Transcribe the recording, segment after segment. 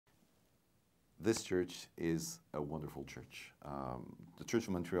this church is a wonderful church. The Church of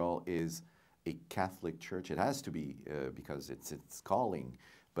Montreal is a Catholic church. It has to be because it's its calling,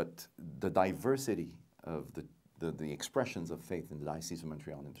 but the diversity of the expressions of faith in the Diocese of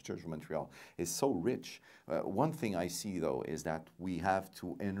Montreal and in the Church of Montreal is so rich. One thing I see, though, is that we have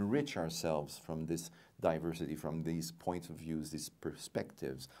to enrich ourselves from this diversity, from these points of views, these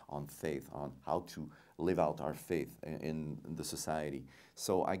perspectives on faith, on how to live out our faith in the society.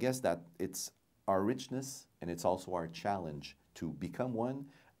 So I guess that it's our richness and it's also our challenge to become one,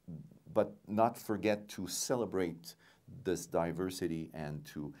 but not forget to celebrate this diversity and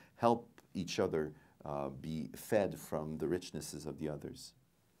to help each other be fed from the richnesses of the others.